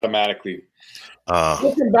automatically.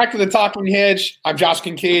 Welcome back to the Talking Hedge. I'm Josh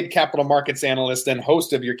Kincaid, capital markets analyst and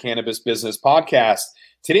host of your Cannabis Business Podcast.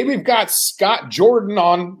 Today we've got Scott Jordan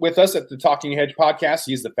on with us at the Talking Hedge Podcast.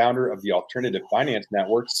 He's the founder of the Alternative Finance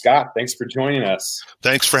Network. Scott, thanks for joining us.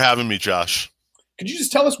 Thanks for having me, Josh. Could you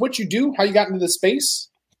just tell us what you do, how you got into this space?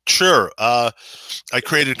 Sure. I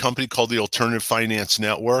created a company called the Alternative Finance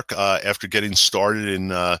Network after getting started in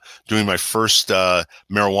doing my first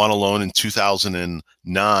marijuana loan in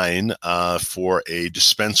 2009 for a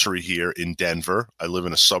dispensary here in Denver. I live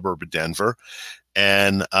in a suburb of Denver.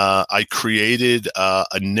 And I created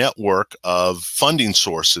a network of funding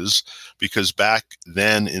sources because back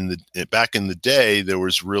in the day, there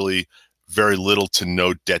was really very little to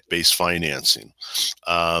no debt-based financing.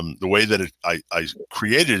 The way that I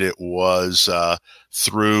created it was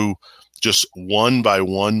through just one by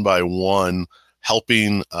one,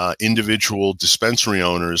 helping individual dispensary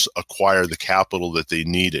owners acquire the capital that they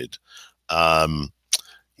needed.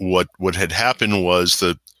 What had happened was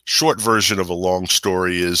the short version of a long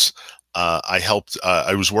story is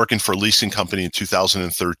I was working for a leasing company in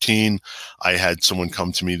 2013. I had someone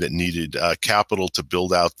come to me that needed capital to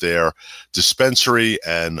build out their dispensary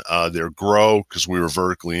and their grow, because we were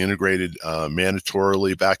vertically integrated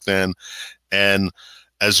mandatorily back then. And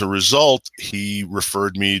as a result, he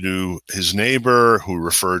referred me to his neighbor, who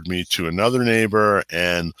referred me to another neighbor,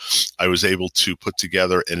 and I was able to put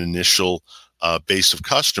together an initial base of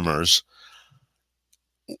customers.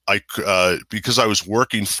 Because I was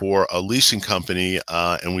working for a leasing company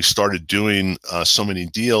and we started doing so many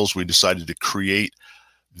deals, we decided to create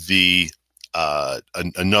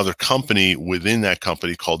another company within that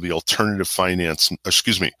company called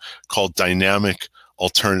called Dynamic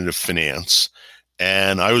Alternative Finance.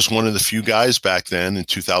 And I was one of the few guys back then in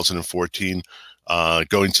 2014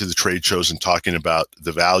 going to the trade shows and talking about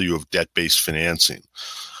the value of debt-based financing.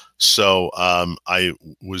 So I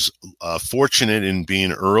was fortunate in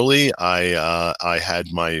being early. I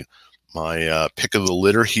had my pick of the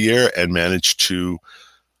litter here and managed to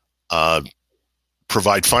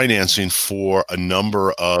provide financing for a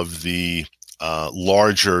number of the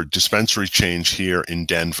larger dispensary chains here in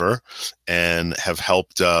Denver, and have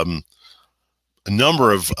helped a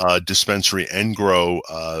number of dispensary and grow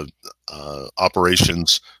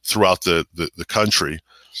operations throughout the country.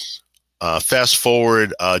 Fast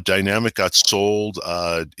forward, Dynamic got sold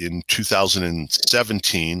in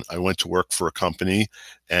 2017. I went to work for a company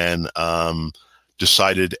and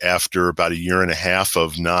decided after about a year and a half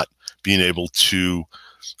of not being able to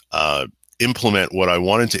implement what I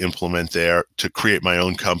wanted to implement there, to create my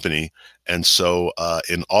own company. And so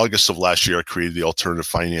in August of last year, I created the Alternative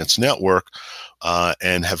Finance Network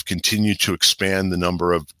and have continued to expand the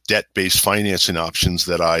number of debt-based financing options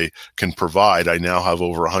that I can provide. I now have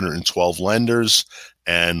over 112 lenders,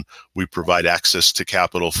 and we provide access to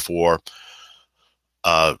capital for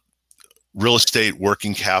real estate,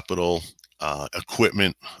 working capital,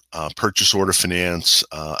 equipment, purchase order finance,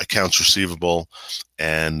 accounts receivable,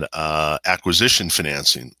 and acquisition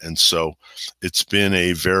financing. And so it's been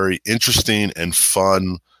a very interesting and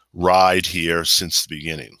fun ride here since the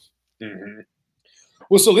beginning. Mm-hmm.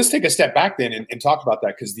 Well, so let's take a step back then and talk about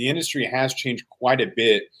that, because the industry has changed quite a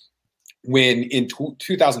bit. When in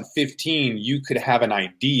 2015, you could have an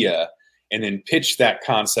idea and then pitch that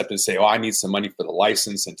concept and say, oh, I need some money for the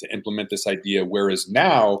license and to implement this idea. Whereas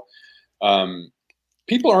now,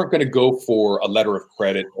 people aren't going to go for a letter of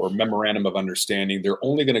credit or memorandum of understanding. They're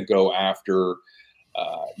only going to go after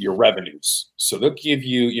your revenues. So they'll give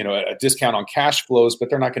you, a discount on cash flows, but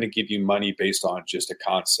they're not going to give you money based on just a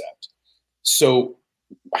concept. So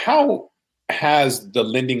how has the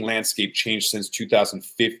lending landscape changed since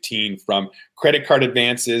 2015 from credit card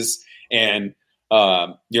advances and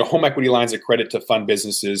home equity lines of credit to fund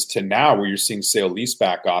businesses to now where you're seeing sale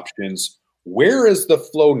leaseback options? Where is the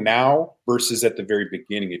flow now versus at the very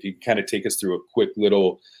beginning? If you can kind of take us through a quick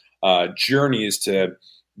little journey as to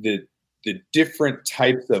the different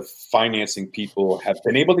types of financing people have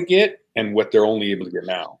been able to get and what they're only able to get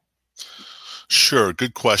now. Sure.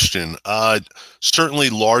 Good question. Certainly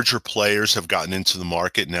larger players have gotten into the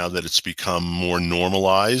market now that it's become more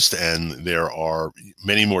normalized, and there are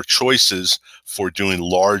many more choices for doing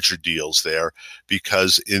larger deals there,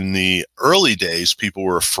 because in the early days, people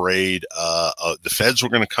were afraid the feds were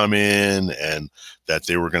going to come in and that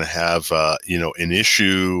they were going to have, an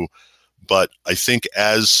issue. But I think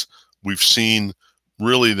as we've seen,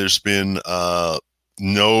 really, there's been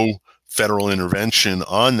no federal intervention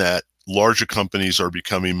on that. Larger companies are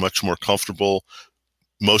becoming much more comfortable.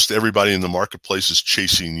 Most everybody in the marketplace is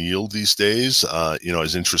chasing yield these days,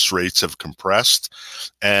 as interest rates have compressed.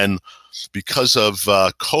 And because of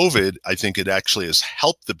COVID, I think it actually has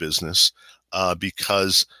helped the business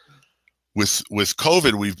because with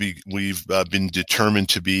COVID, we've been determined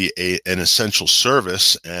to be an essential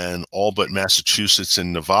service, and all but Massachusetts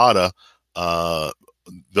and Nevada,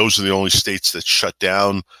 those are the only states that shut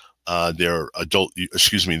down their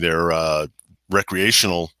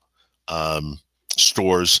recreational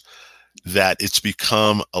stores. That it's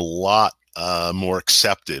become a lot more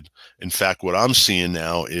accepted. In fact, what I'm seeing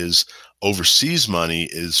now is overseas money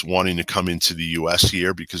is wanting to come into the U.S.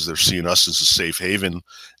 here because they're seeing us as a safe haven,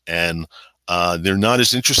 and they're not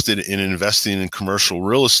as interested in investing in commercial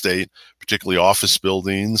real estate, particularly office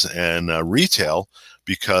buildings and retail,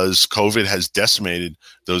 because COVID has decimated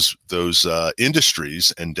those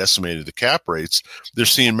industries and decimated the cap rates. They're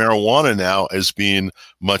seeing marijuana now as being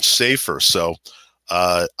much safer. So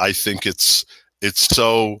I think it's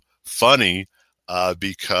so funny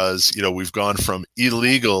because we've gone from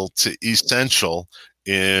illegal to essential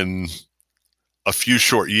in a few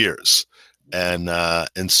short years,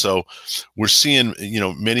 and so we're seeing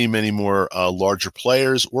many more larger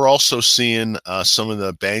players. We're also seeing some of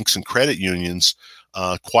the banks and credit unions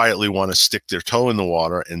quietly want to stick their toe in the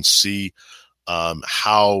water and see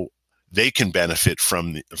how they can benefit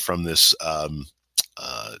from this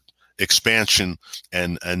expansion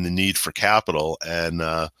and the need for capital. And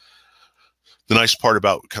the nice part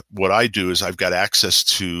about what I do is I've got access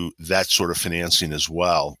to that sort of financing as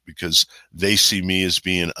well, because they see me as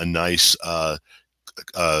being a nice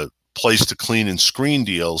place to clean and screen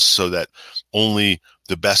deals, so that only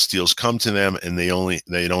the best deals come to them, and they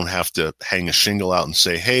don't have to hang a shingle out and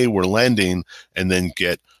say, hey, we're lending, and then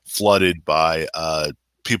get flooded by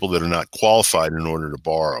people that are not qualified in order to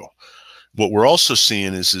borrow. What we're also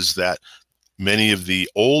seeing is that many of the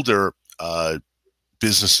older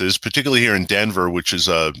businesses, particularly here in Denver, which is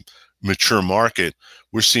a mature market,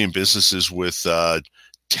 we're seeing businesses with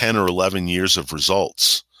 10 or 11 years of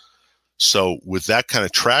results. So with that kind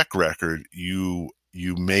of track record, you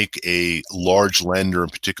make a large lender,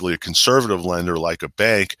 and particularly a conservative lender like a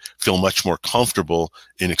bank, feel much more comfortable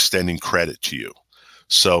in extending credit to you.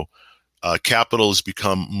 So capital has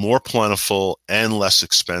become more plentiful and less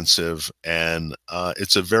expensive, and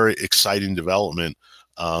it's a very exciting development,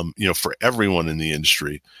 for everyone in the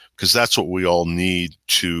industry, because that's what we all need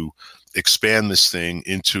to expand this thing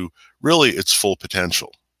into really its full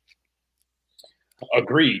potential.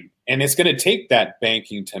 Agreed. And it's going to take that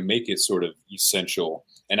banking to make it sort of essential.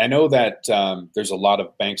 And I know that there's a lot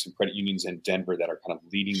of banks and credit unions in Denver that are kind of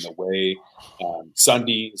leading the way.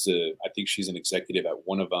 Sundy I think she's an executive at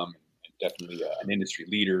one of them, and definitely an industry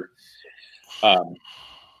leader.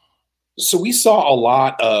 So we saw a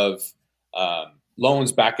lot of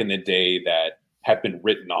loans back in the day that have been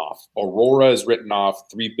written off. Aurora has written off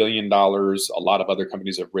 $3 billion. A lot of other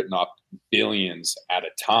companies have written off billions at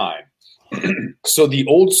a time. So the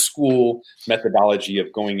old school methodology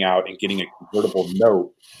of going out and getting a convertible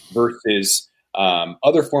note versus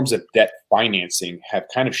other forms of debt financing have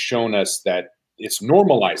kind of shown us that it's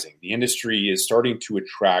normalizing. The industry is starting to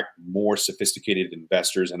attract more sophisticated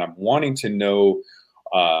investors. And I'm wanting to know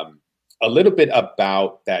a little bit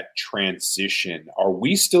about that transition. Are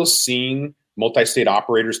we still seeing multi-state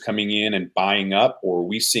operators coming in and buying up, or are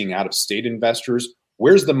we seeing out-of-state investors?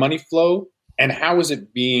 Where's the money flow, and how is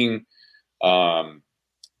it being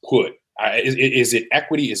put? Is it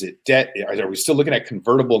equity? Is it debt? Are we still looking at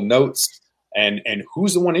convertible notes? And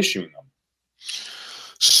who's the one issuing them?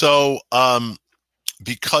 So,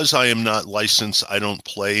 because I am not licensed, I don't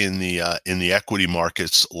play in the equity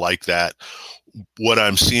markets like that. What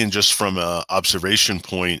I'm seeing just from an observation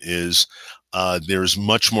point is there's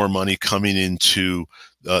much more money coming into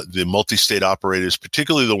the multi-state operators,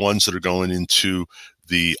 particularly the ones that are going into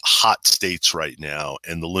the hot states right now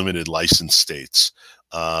and the limited license states.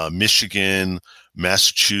 Michigan,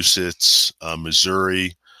 Massachusetts,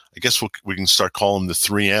 Missouri. I guess we can start calling them the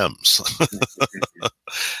 3Ms.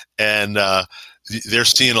 And they're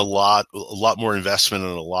seeing a lot more investment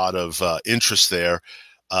and a lot of interest there,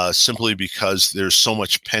 simply because there's so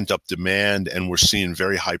much pent-up demand, and we're seeing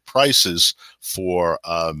very high prices for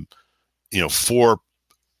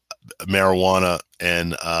marijuana,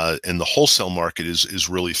 and the wholesale market is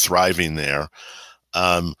really thriving there.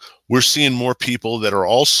 We're seeing more people that are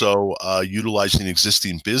also utilizing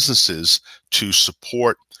existing businesses to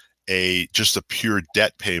support just a pure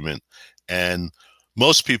debt payment. And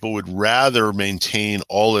most people would rather maintain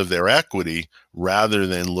all of their equity rather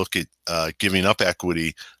than look at giving up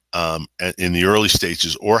equity in the early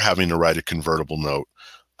stages or having to write a convertible note.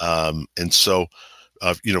 And so,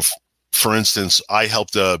 for instance, I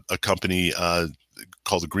helped a company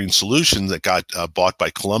called the Green Solution that got bought by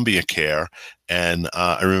Columbia Care. And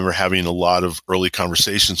I remember having a lot of early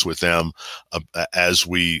conversations with them as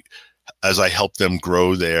I helped them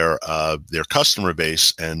grow their customer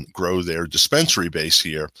base and grow their dispensary base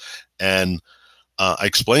here. And I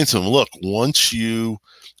explained to them, look, once you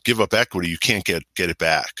give up equity, you can't get it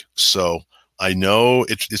back. So I know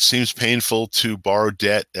it seems painful to borrow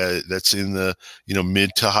debt that's in the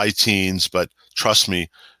mid to high teens, but trust me,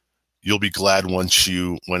 you'll be glad once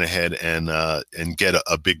you went ahead and get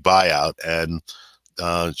a big buyout. And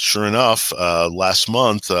sure enough, last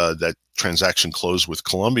month that transaction closed with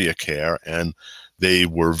Columbia Care, and they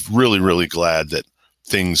were really, really glad that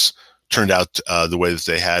things turned out the way that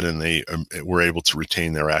they had, and they were able to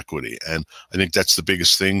retain their equity. And I think that's the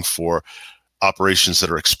biggest thing for operations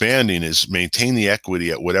that are expanding, is maintain the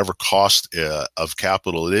equity at whatever cost of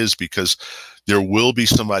capital it is, because there will be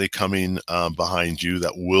somebody coming behind you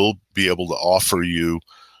that will be able to offer you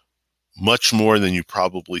much more than you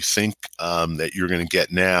probably think that you're going to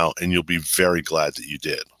get now, and you'll be very glad that you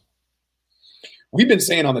did. We've been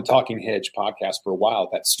saying on the Talking Hedge podcast for a while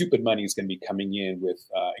that stupid money is going to be coming in with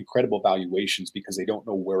incredible valuations because they don't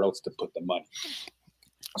know where else to put the money.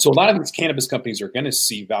 So a lot of these cannabis companies are going to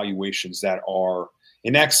see valuations that are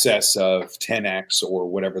in excess of 10x or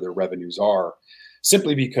whatever their revenues are,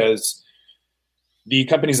 simply because the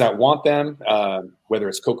companies that want them, whether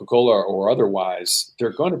it's Coca-Cola or otherwise,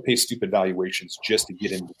 they're going to pay stupid valuations just to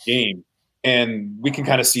get in the game. And we can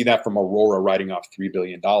kind of see that from Aurora writing off $3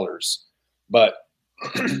 billion. But,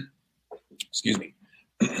 excuse me.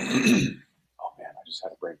 Oh, man, I just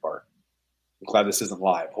had a brain fart. I'm glad this isn't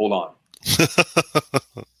live. Hold on.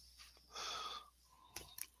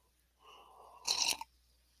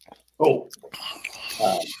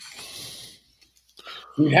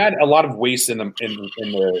 We've had a lot of waste in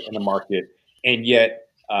the market, and yet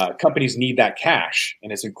companies need that cash,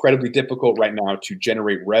 and it's incredibly difficult right now to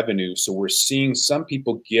generate revenue. So we're seeing some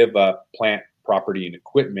people give up plant, property, and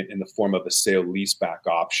equipment in the form of a sale leaseback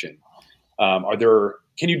option.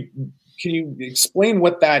 Can you explain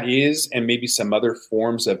what that is, and maybe some other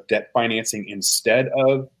forms of debt financing instead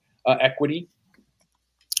of equity?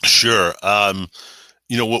 Sure.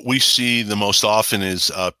 What we see the most often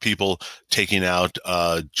is people taking out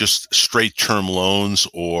just straight term loans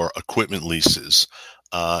or equipment leases.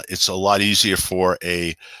 It's a lot easier for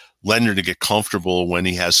a lender to get comfortable when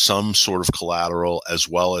he has some sort of collateral as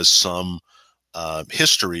well as some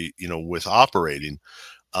history, with operating.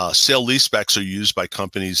 Sale leasebacks are used by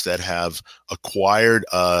companies that have acquired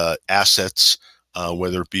assets,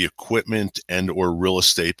 whether it be equipment and or real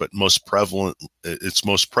estate, but it's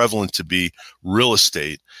most prevalent to be real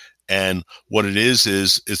estate. And what it is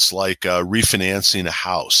it's like refinancing a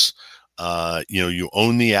house. You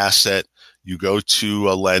own the asset, you go to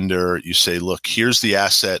a lender, you say, look, here's the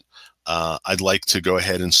asset. I'd like to go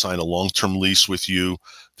ahead and sign a long-term lease with you.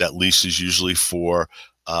 That lease is usually for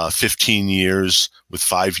 15 years with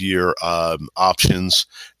 5-year options.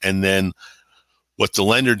 And then what the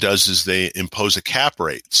lender does is they impose a cap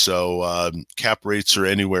rate. So cap rates are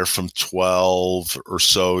anywhere from 12 or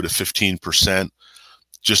so to 15%.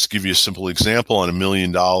 Just to give you a simple example, on $1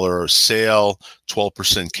 million sale,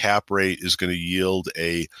 12% cap rate is going to yield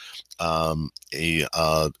a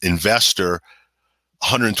investor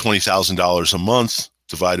 $120,000 a month.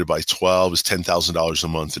 Divided by 12 is $10,000 a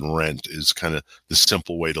month in rent, is kind of the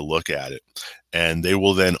simple way to look at it. And they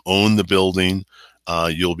will then own the building.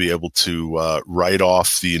 You'll be able to write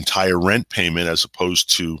off the entire rent payment, as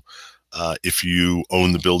opposed to if you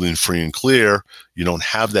own the building free and clear, you don't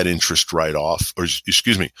have that interest write off, or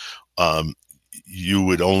excuse me, you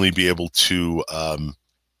would only be able to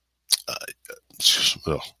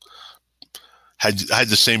had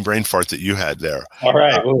the same brain fart that you had there. All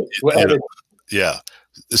right. Yeah.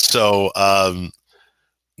 So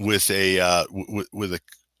with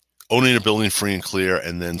owning a building free and clear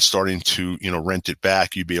and then starting to rent it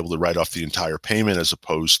back, you'd be able to write off the entire payment, as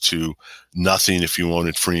opposed to nothing if you own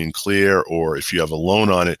it free and clear, or if you have a loan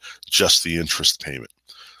on it, just the interest payment.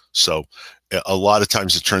 So a lot of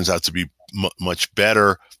times it turns out to be much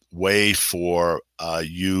better way for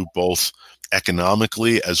you, both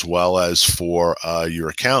economically as well as for your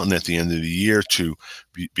accountant at the end of the year, to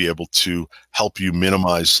be able to help you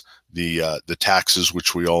minimize the taxes,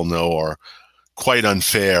 which we all know are quite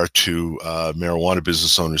unfair to marijuana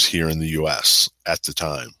business owners here in the U.S. at the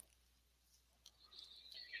time.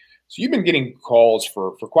 So you've been getting calls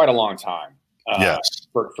for quite a long time. Yes.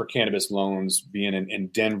 For cannabis loans, being in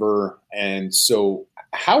Denver. And so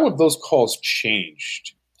how have those calls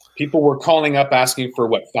changed? People were calling up asking for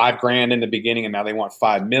 $5,000 in the beginning, and now they want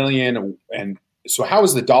 $5 million. And so how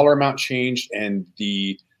has the dollar amount changed, and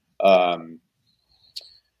the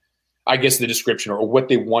I guess the description or what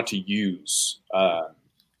they want to use?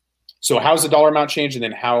 So how's the dollar amount changed, and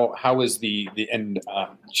then how is the and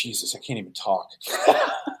Jesus, I can't even talk.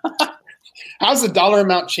 How's the dollar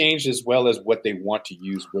amount changed, as well as what they want to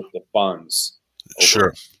use with the funds?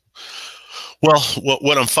 Sure. Well,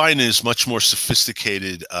 what I'm finding is much more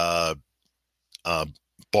sophisticated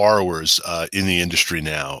borrowers in the industry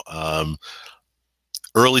now.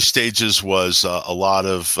 Early stages was a lot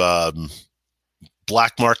of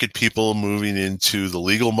black market people moving into the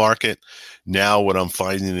legal market. Now what I'm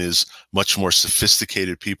finding is much more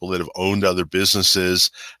sophisticated people that have owned other businesses,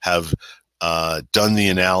 have done the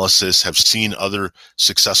analysis, have seen other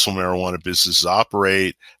successful marijuana businesses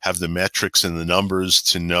operate, have the metrics and the numbers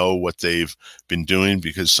to know what they've been doing,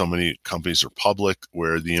 because so many companies are public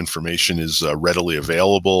where the information is readily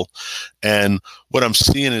available. And what I'm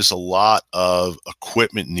seeing is a lot of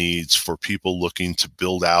equipment needs for people looking to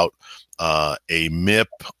build out a MIP,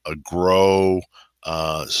 a grow,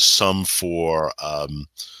 some for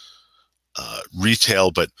retail,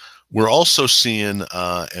 but we're also seeing,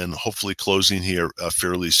 and hopefully closing here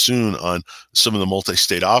fairly soon, on some of the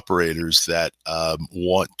multi-state operators that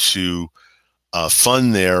want to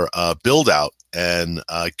fund their build out and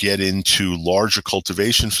get into larger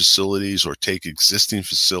cultivation facilities, or take existing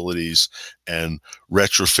facilities and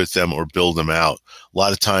retrofit them or build them out. A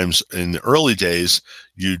lot of times in the early days,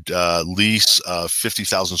 you'd lease a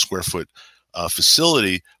 50,000 square foot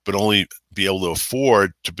facility, but only be able to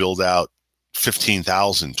afford to build out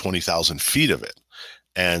 15,000, 20,000 feet of it.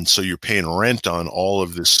 And so you're paying rent on all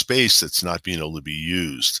of this space that's not being able to be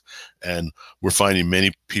used. And we're finding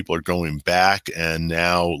many people are going back and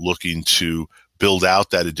now looking to build out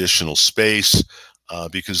that additional space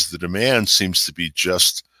because the demand seems to be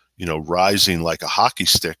just, rising like a hockey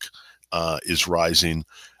stick is rising.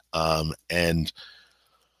 And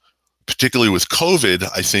particularly with COVID,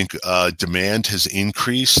 I think demand has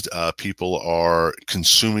increased. People are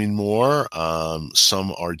consuming more.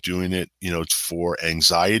 Some are doing it, for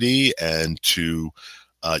anxiety and to,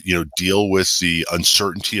 deal with the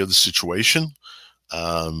uncertainty of the situation.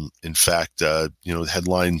 In fact,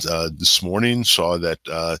 headlines this morning saw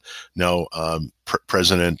that now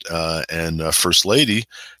President and First Lady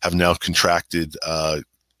have now contracted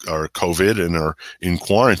or COVID and are in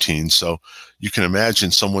quarantine. So you can imagine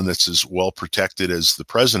someone that's as well protected as the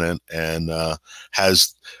president and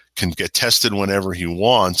can get tested whenever he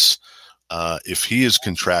wants. If he has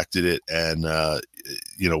contracted it, and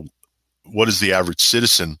what is the average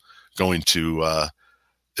citizen going to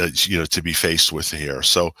to be faced with here?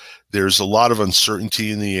 So there's a lot of uncertainty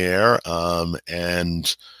in the air,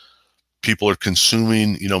 and people are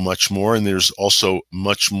consuming much more, and there's also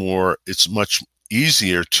much more. It's much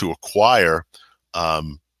easier to acquire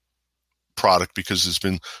product because there's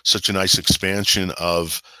been such a nice expansion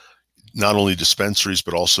of not only dispensaries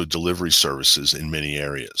but also delivery services in many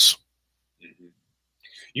areas. Mm-hmm.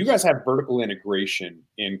 You guys have vertical integration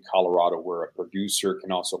in Colorado where a producer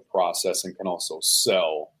can also process and can also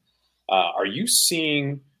sell. Are you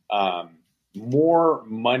seeing more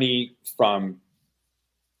money from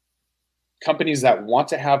companies that want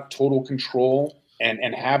to have total control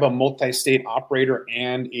and have a multi-state operator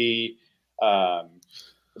and a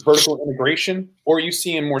vertical integration, or are you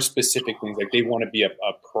seeing more specific things like they want to be a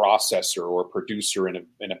processor or a producer in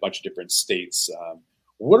a bunch of different states?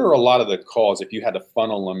 What are a lot of the calls, if you had to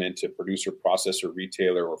funnel them into producer, processor,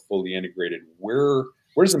 retailer, or fully integrated?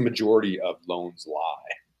 Where's the majority of loans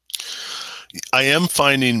lie? I am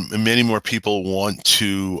finding many more people want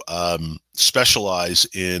to specialize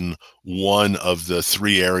in one of the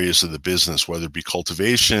three areas of the business, whether it be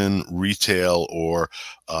cultivation, retail, or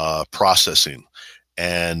processing.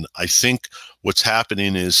 And I think what's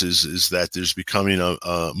happening is that there's becoming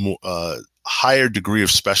a higher degree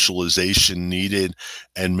of specialization needed,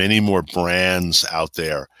 and many more brands out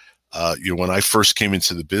there. When I first came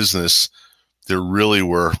into the business, there really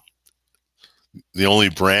were. The only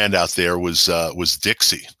brand out there was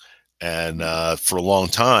Dixie, and for a long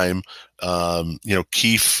time,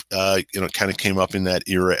 Keef, kind of came up in that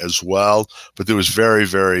era as well. But there was very,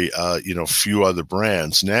 very, few other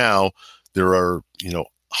brands. Now there are,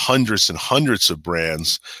 hundreds and hundreds of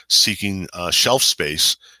brands seeking shelf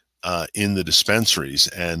space in the dispensaries,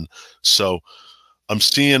 and so I'm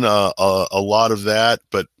seeing a lot of that.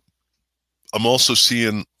 But I'm also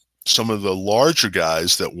seeing some of the larger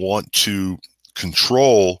guys that want to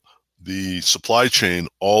control the supply chain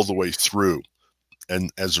all the way through. And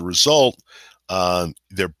as a result,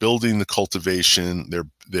 they're building the cultivation.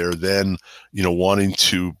 They're then, wanting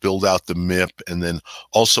to build out the MIP and then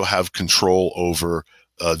also have control over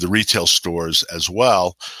the retail stores as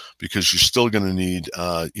well, because you're still going to need,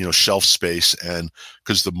 shelf space, and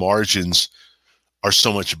because the margins are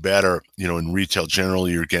so much better, in retail,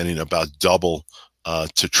 generally you're getting about double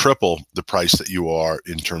to triple the price that you are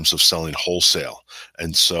in terms of selling wholesale.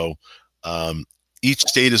 And so each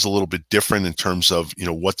state is a little bit different in terms of,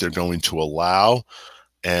 what they're going to allow.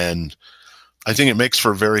 And I think it makes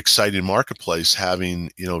for a very exciting marketplace,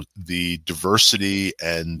 having, the diversity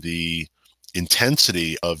and the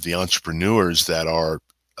intensity of the entrepreneurs that are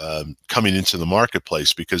coming into the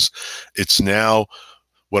marketplace, because it's now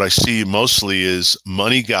what I see mostly is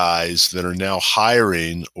money guys that are now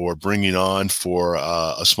hiring or bringing on for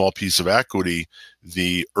a small piece of equity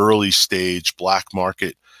the early stage black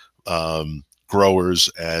market growers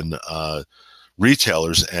and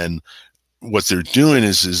retailers. And what they're doing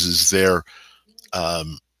is they're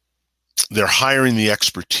hiring the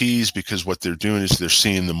expertise, because what they're doing is they're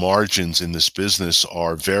seeing the margins in this business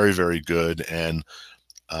are very, very good. And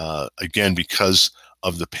again, because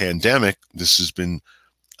of the pandemic, this has been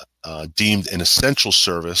deemed an essential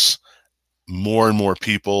service. More and more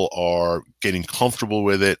people are getting comfortable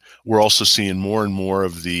with it. We're also seeing more and more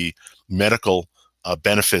of the medical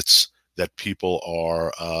benefits that people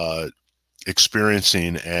are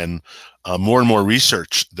experiencing, and more and more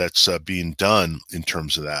research that's being done in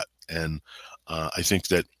terms of that. And I think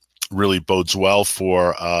that really bodes well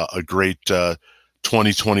for a great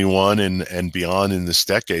 2021 and beyond in this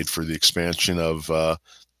decade for the expansion of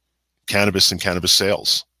cannabis and cannabis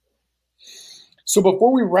sales. So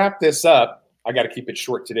before we wrap this up, I got to keep it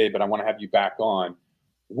short today, but I want to have you back on.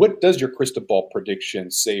 What does your crystal ball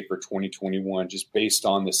prediction say for 2021, just based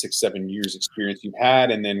on the 6-7 years experience you've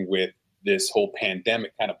had, and then with this whole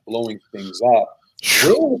pandemic kind of blowing things up?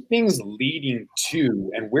 Where are things leading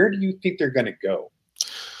to, and where do you think they're going to go?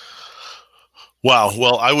 Wow.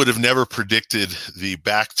 Well, I would have never predicted the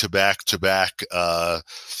back-to-back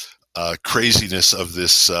craziness of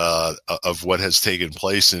this, of what has taken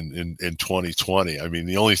place in 2020. I mean,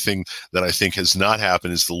 the only thing that I think has not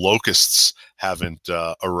happened is the locusts haven't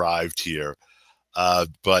arrived here.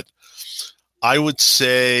 But I would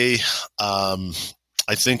say,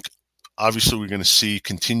 I think obviously we're going to see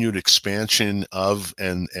continued expansion of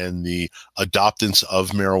and the adoptance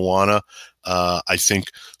of marijuana. I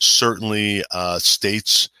think certainly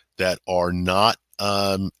states that are not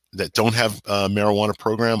that don't have a marijuana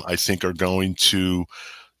program, I think are going to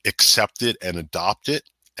accept it and adopt it.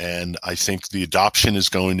 And I think the adoption is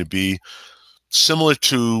going to be similar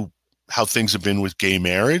to how things have been with gay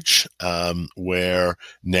marriage, where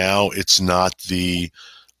now it's not the,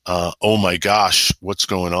 oh my gosh, what's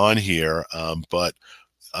going on here? But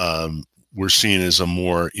we're seeing it as a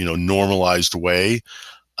more, normalized way.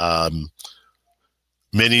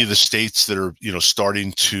 Many of the states that are,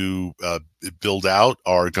 starting to build out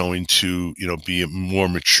are going to, be more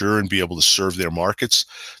mature and be able to serve their markets.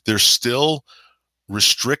 They're still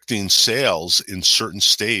restricting sales in certain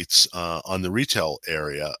states on the retail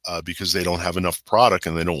area because they don't have enough product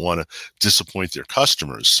and they don't want to disappoint their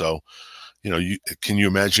customers. So, can you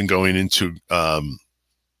imagine going into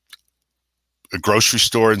a grocery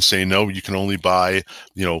store and saying, no, you can only buy,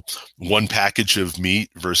 one package of meat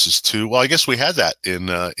versus two? Well, I guess we had that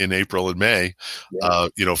in April and May,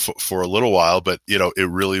 for a little while, but, it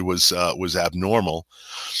really was abnormal.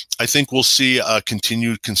 I think we'll see a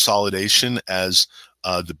continued consolidation as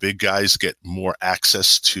the big guys get more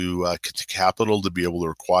access to capital to be able to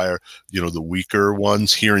acquire, the weaker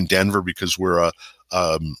ones. Here in Denver, because we're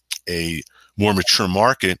a more mature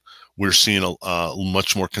market, we're seeing a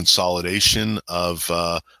much more consolidation of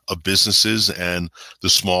businesses, and the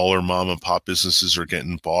smaller mom and pop businesses are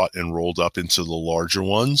getting bought and rolled up into the larger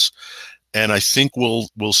ones. And I think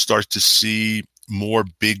we'll start to see more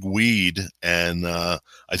big weed, and I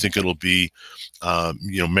think it'll be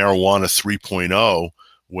marijuana 3.0,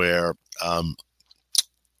 where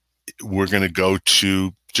we're going to go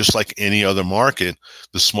to, just like any other market,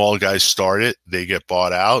 the small guys start it, they get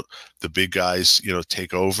bought out, the big guys,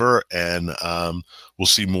 take over, and we'll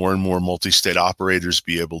see more and more multi-state operators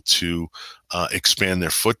be able to expand their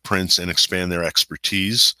footprints and expand their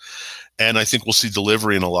expertise. And I think we'll see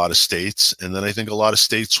delivery in a lot of states. And then I think a lot of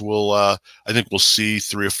states will, I think we'll see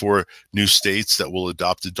 3 or 4 new states that will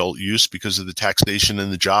adopt adult use because of the taxation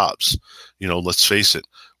and the jobs. Let's face it,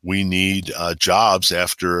 we need jobs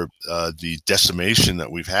after the decimation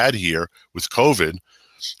that we've had here with COVID.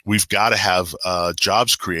 We've got to have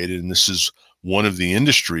jobs created. And this is one of the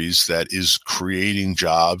industries that is creating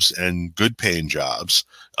jobs and good paying jobs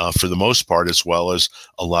for the most part, as well as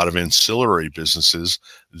a lot of ancillary businesses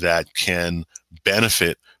that can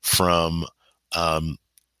benefit from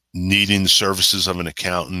needing the services of an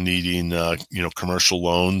accountant, needing commercial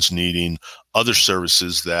loans, needing other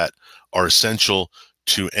services that are essential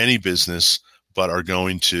to any business, but are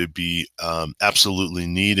going to be absolutely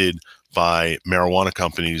needed by marijuana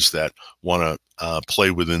companies that want to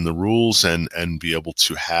play within the rules and be able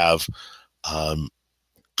to have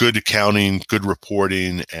good accounting, good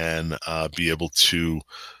reporting, and be able to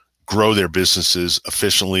grow their businesses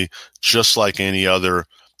efficiently, just like any other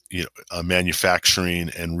manufacturing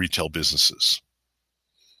and retail businesses.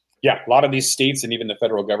 Yeah, a lot of these states and even the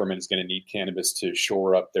federal government is going to need cannabis to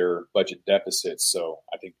shore up their budget deficits. So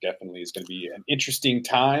I think definitely is going to be an interesting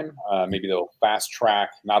time. Maybe they'll fast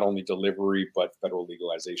track not only delivery, but federal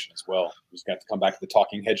legalization as well. We just got to come back to the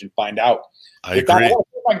Talking Hedge and find out. I agree.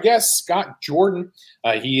 My guest, Scott Jordan.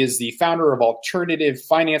 He is the founder of Alternative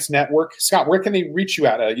Finance Network. Scott, where can they reach you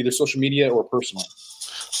at, either social media or personally?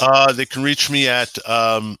 They can reach me at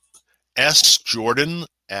sjordan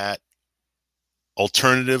at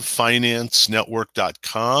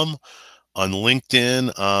alternativefinancenetwork.com. On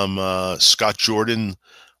LinkedIn, I'm Scott Jordan,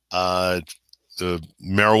 the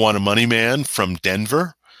marijuana money man from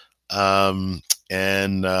Denver. And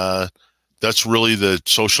that's really the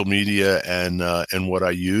social media and what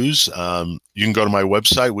I use. You can go to my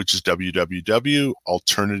website, which is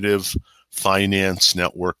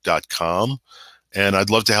www.alternativefinancenetwork.com. And I'd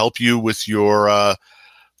love to help you with your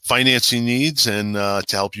financing needs and to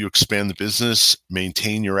help you expand the business,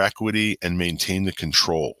 maintain your equity, and maintain the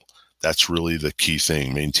control. That's really the key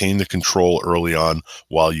thing. Maintain the control early on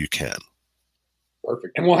while you can.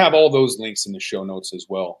 Perfect. And we'll have all those links in the show notes as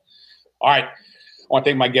well. All right. I want to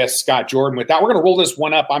thank my guest, Scott Jordan. With that, we're going to roll this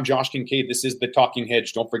one up. I'm Josh Kincaid. This is The Talking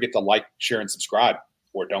Hedge. Don't forget to like, share, and subscribe,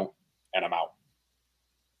 or don't. And I'm out.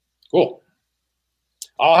 Cool.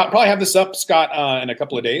 I'll probably have this up, Scott, in a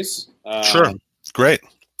couple of days. Sure. Great.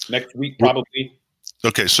 Next week, probably.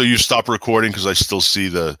 Okay, so you stop recording because I still see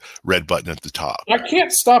the red button at the top. I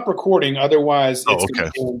can't stop recording, otherwise it's okay.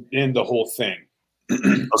 going to end the whole thing.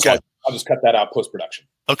 Okay. So I'll just cut that out post-production.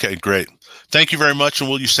 Okay, great. Thank you very much. And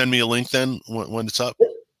will you send me a link then when it's up?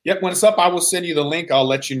 Yep, when it's up, I will send you the link. I'll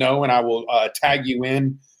let you know, and I will tag you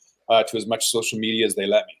in to as much social media as they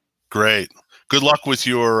let me. Great. Good luck with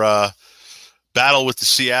your battle with the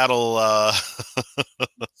Seattle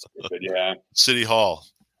City Hall.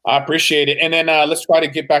 I appreciate it. And then let's try to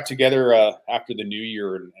get back together after the new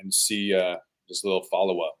year and see just a little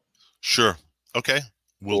follow-up. Sure. Okay.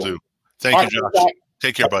 Will do. Thank you, Josh.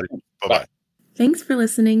 Take care, buddy. Bye-bye. Thanks for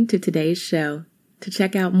listening to today's show. To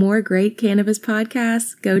check out more great cannabis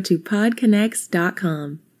podcasts, go to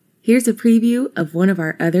podconnects.com. Here's a preview of one of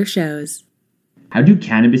our other shows. How do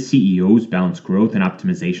cannabis CEOs balance growth and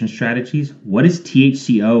optimization strategies? What is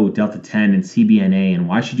THCO, Delta-10, and CBNA, and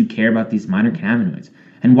why should you care about these minor cannabinoids?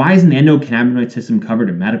 And why isn't the endocannabinoid system covered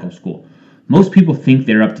in medical school? Most people think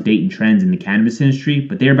they're up to date in trends in the cannabis industry,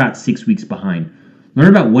 but they're about 6 weeks behind.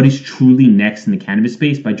 Learn about what is truly next in the cannabis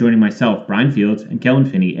space by joining myself, Brian Fields, and Kellen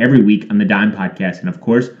Finney every week on the Dime Podcast, and of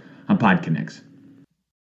course, on PodConnects.